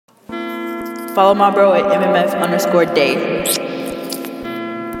Follow my bro at MMF_day.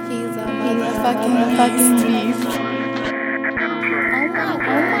 He's a motherfucking beast.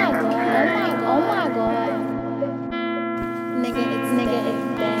 Oh my god. Nigga, it's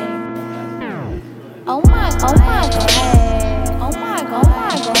day. Oh my god. Oh my god. Oh my god.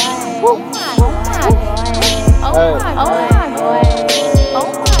 Oh my god.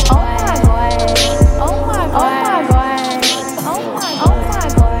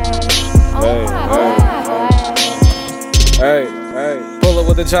 Hey, pull up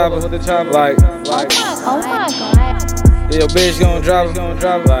with the chopper, like, oh my god, yeah, your bitch gon' drop it,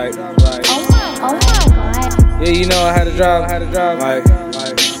 like, oh my god, yeah, you know I had to drop, like,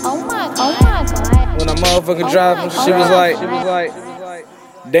 oh my god, when I motherfucking dropped, she was like,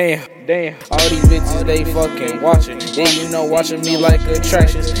 damn, all these bitches, they fucking watching. Yeah, you know, watching me like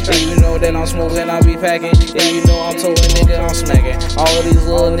attractions. Yeah, you know that I'm smoking, I be packing. Yeah, you know I'm towing, nigga, I'm smacking. All these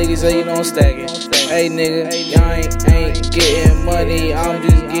little niggas, yeah, you know I'm stacking. Hey, nigga, y'all ain't getting money. I'm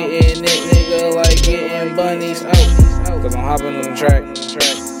just getting it, nigga, like getting bunnies. Oh, cause I'm hopping on the track.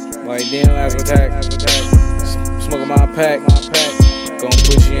 Like, damn, last attack. Smoking my pack. Gonna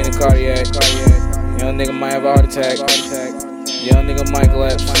put you in the cardiac. Young nigga might have a heart attack. Young nigga might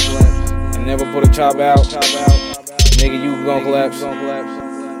collapse. And never put a chop out. Nigga, you gon' collapse.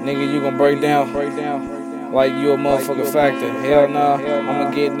 Nigga, you gon' break down. Like you a motherfucking factor. Hell nah, I'ma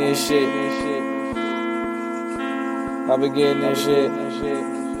get in this shit. I've been getting this shit.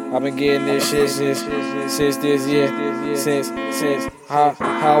 I've been getting this shit since this year. Since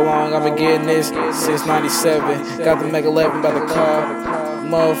how long I've been getting this? Since 97. Got the Mega 11 by the car.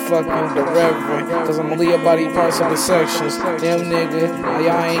 Motherfucking the Reverend. Cause I'ma leave your body parts of the sections. Damn nigga,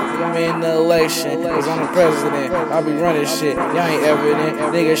 y'all ain't in the election. Cause I'm the president. I be running shit. Y'all ain't evident.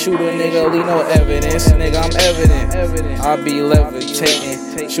 Nigga, shoot a nigga, leave no evidence. Nigga, I'm evident. I be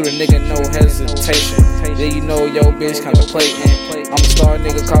levitating. Shoot a nigga, no hesitation. Yeah, you know your bitch contemplating. I'm a star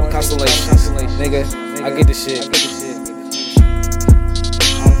nigga called Constellations. Nigga, I get this shit.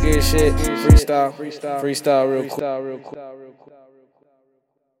 I'm getting shit. Freestyle real quick.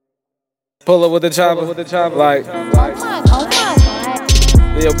 Pull up with the chopper, like, oh my god,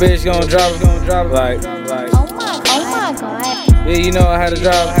 yeah, your bitch gon' drop it, like, oh my god, yeah, you know I had to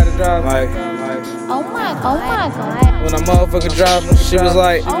drop, like, oh my god, when I motherfucking dropped, she was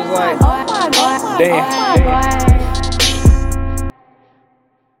like, oh my god, damn.